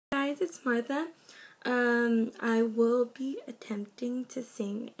guys, it's Martha. I will be attempting to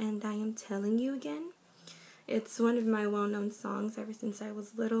sing And I Am Telling You Again. It's one of my well-known songs ever since I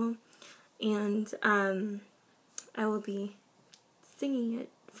was little, and I will be singing it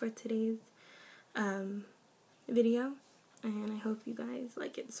for today's video, and I hope you guys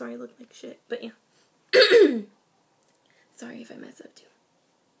like it. Sorry I look like shit, but yeah. Sorry if I mess up too.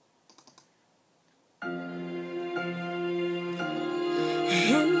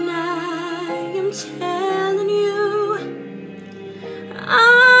 And I am telling you,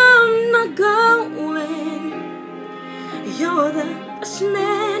 I'm not going. You're the best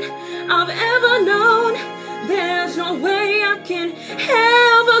man I've ever known. There's no way I can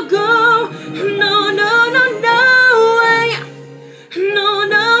ever go. No, no, no, no way. No,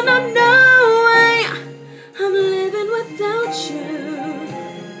 no, no, no way. I'm living without you.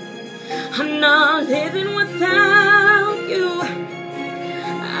 I'm not living without you.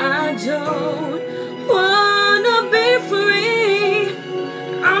 I don't wanna be free.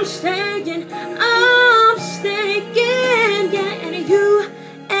 I'm staying, yeah, and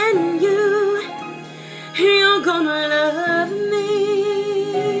you're gonna love me.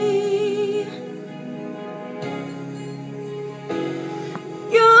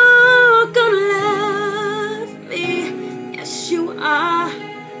 You're gonna love me, yes you are.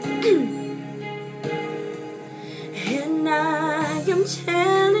 And I am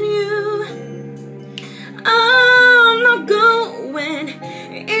telling you, I'm not going,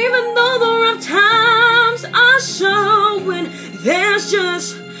 even though the rough times are showing.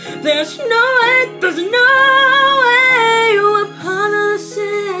 There's no way, we're part of the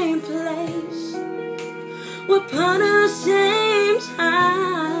same place, we're part of the same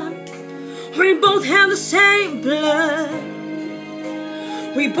time. We both have the same blood,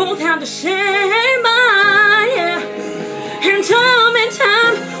 we both have the same mind, yeah. And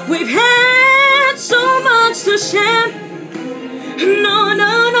time, we've had so much to share. No,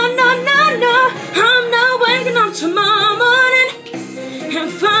 no, no, no, no, no. I'm not waking up tomorrow morning and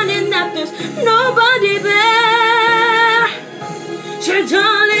finding that there's nobody there. So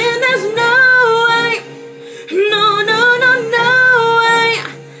darling, there's no way. No, no, no, no way.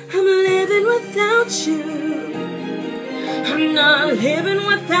 I'm living without you. I'm not living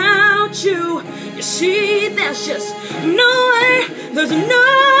without you. You see, there's just no way. There's no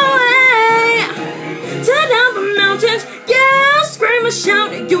way. Tear down the mountains, yeah, scream and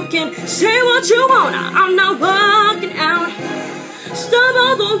shout. You can say what you want, I'm not walking out. Stop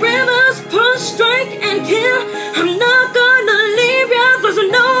all the rivers, push, strike, and kill. I'm not gonna leave you, there's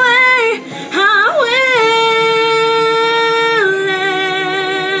no way I will.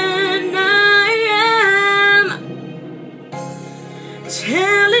 And I am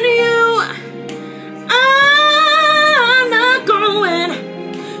telling you, I'm not going.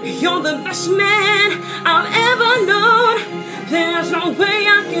 You're the best man I've ever known. There's no way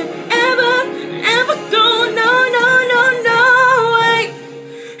I can ever go. No, no, no, no way.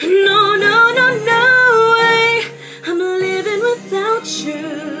 No, no, no, no way. I'm living without you.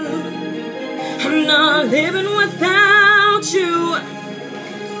 I'm not living without you.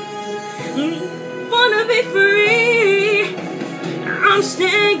 Wanna be free. I'm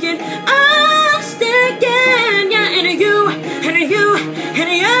staying, yeah, and you, and you, and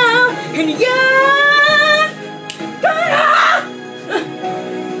you, and you.